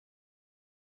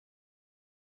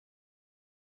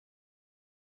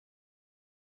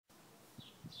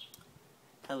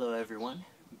Hello everyone,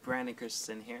 Brandon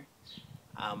Christison here.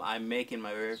 I'm making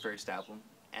my very first album,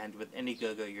 and with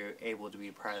IndieGogo you're able to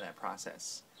be part of that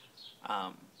process.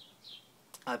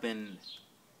 I've been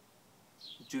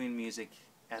doing music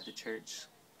at the church,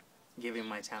 giving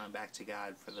my talent back to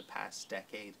God for the past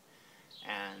decade,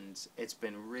 and it's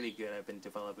been really good. I've been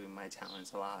developing my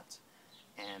talents a lot,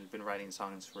 and been writing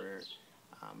songs for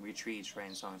retreats,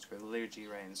 writing songs for liturgy,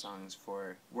 writing songs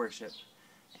for worship,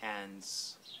 and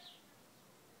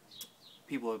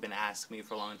people have been asking me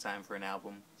for a long time for an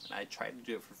album, and I tried to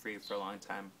do it for free for a long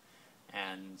time,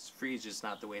 and free is just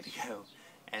not the way to go.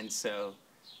 And so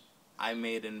I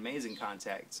made an amazing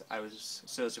contact. I was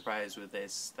so surprised with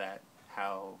this, that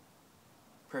how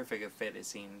perfect a fit it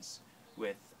seems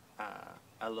with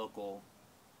a local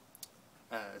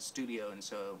studio, and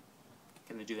so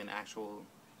going to do an actual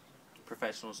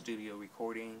professional studio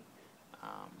recording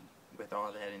with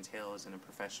all that entails, and a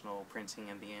professional printing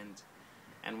in the end.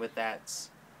 And with that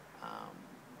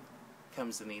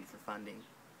comes the need for funding.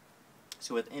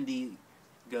 So with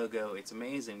IndieGogo, it's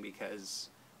amazing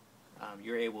because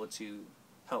you're able to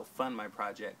help fund my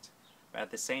project, but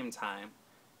at the same time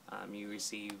you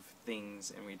receive things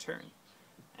in return.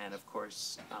 And of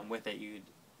course with it you'd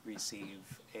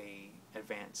receive a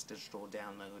advanced digital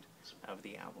download of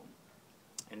the album.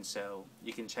 And so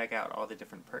you can check out all the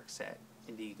different perks at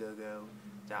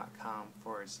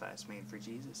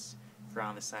indiegogo.com/made4Jesus. If you're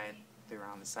on the side, they're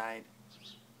on the side.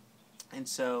 And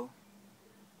so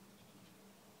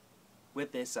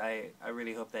with this, I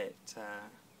really hope that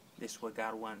this is what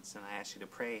God wants, and I ask you to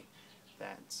pray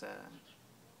that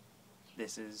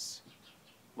this is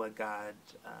what God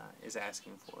is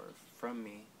asking for from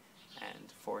me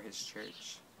and for His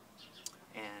church.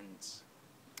 And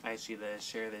I ask you to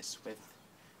share this with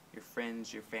your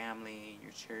friends, your family,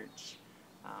 your church.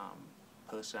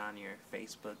 Post it on your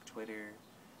Facebook, Twitter,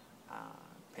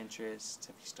 Pinterest,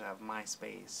 if you still have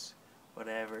MySpace,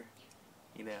 whatever,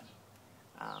 you know,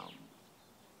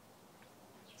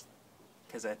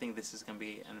 because I think this is going to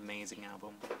be an amazing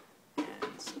album,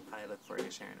 and I look forward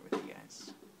to sharing it with you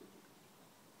guys.